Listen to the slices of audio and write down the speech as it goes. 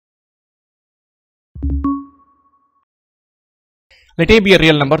Let a be a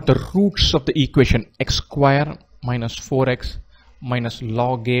real number. The roots of the equation x square minus 4x minus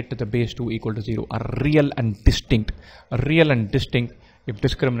log a to the base 2 equal to 0 are real and distinct. Real and distinct if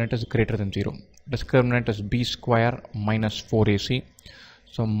discriminant is greater than 0. Discriminant is b square minus 4ac.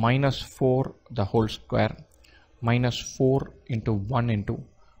 So minus 4 the whole square minus 4 into 1 into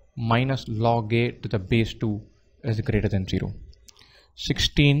minus log a to the base 2 is greater than 0.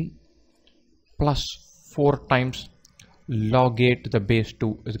 16 plus 4 times log a to the base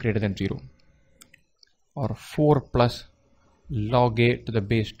 2 is greater than 0, or 4 plus log a to the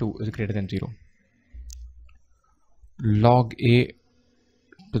base 2 is greater than 0. Log a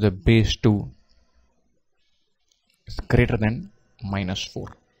to the base 2 is greater than minus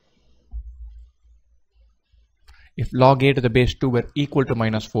 4. If log a to the base 2 were equal to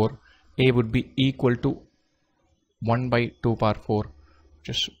minus 4, a would be equal to 1 by 2 power 4, which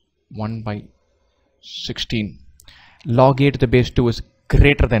is 1 by 16. Log a to the base 2 is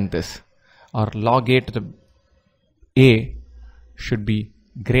greater than this, or log a to the a should be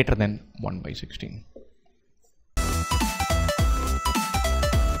greater than 1 by 16.